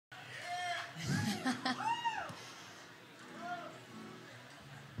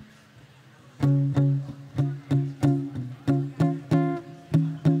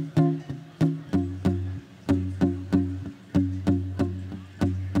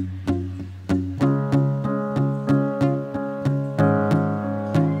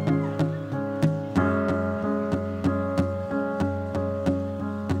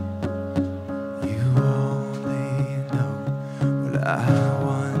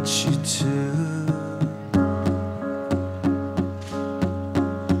want you to.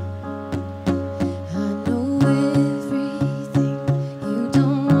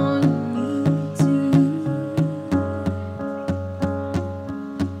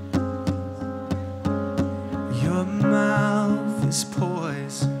 Your mouth is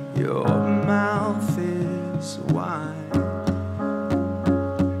poison, your mouth is wine.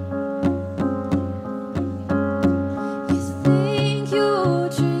 You think your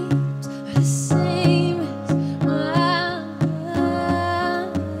dreams are the same as mine.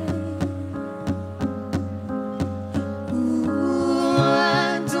 Ooh,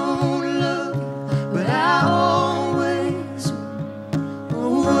 I don't love you, but I always will.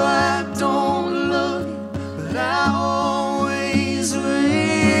 Oh, I don't love you, but I always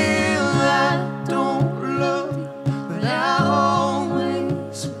will. I don't love you, but I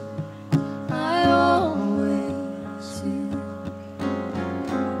always will. I always will.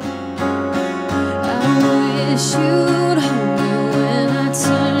 I wish you'd hold me when I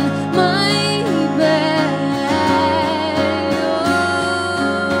turn my back.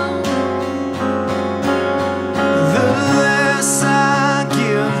 The less I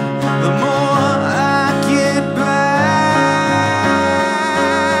give, the more I get back.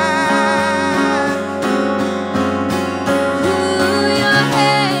 Ooh, your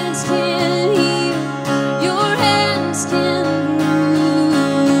hands can heal, your hands can bruise.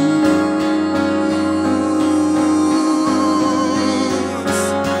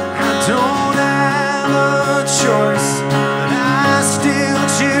 I don't have a choice, but I still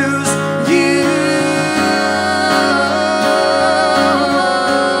choose you.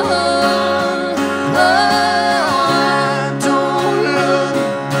 I don't love you,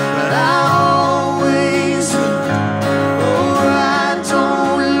 but I always will. Oh, I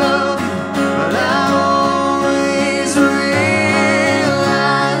don't love you, but I always will. I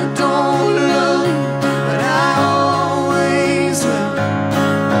don't love you, but I always will.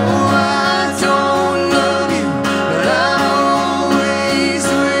 Oh, I don't love you, but I always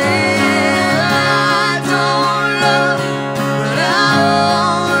will. I don't love you, but I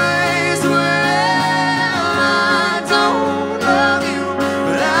always will. I don't love you,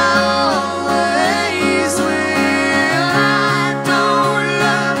 but I always will. I don't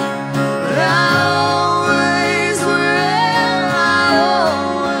love you, but I always will. I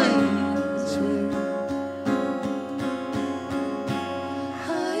always will. I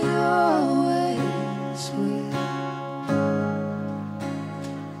always will.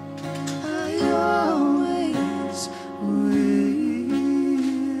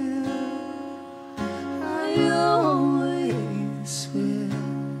 I always will.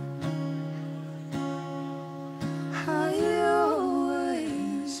 I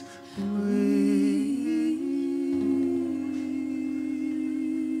always will.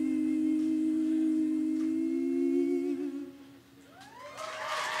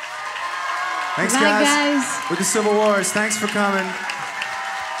 Thanks, Bye, guys. With the Civil Wars. Thanks for coming.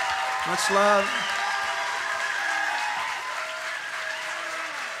 Much love.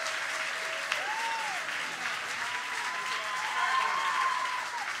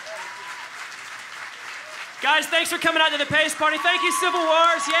 Guys, thanks for coming out to the Pace Party. Thank you, Civil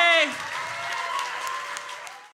Wars. Yay.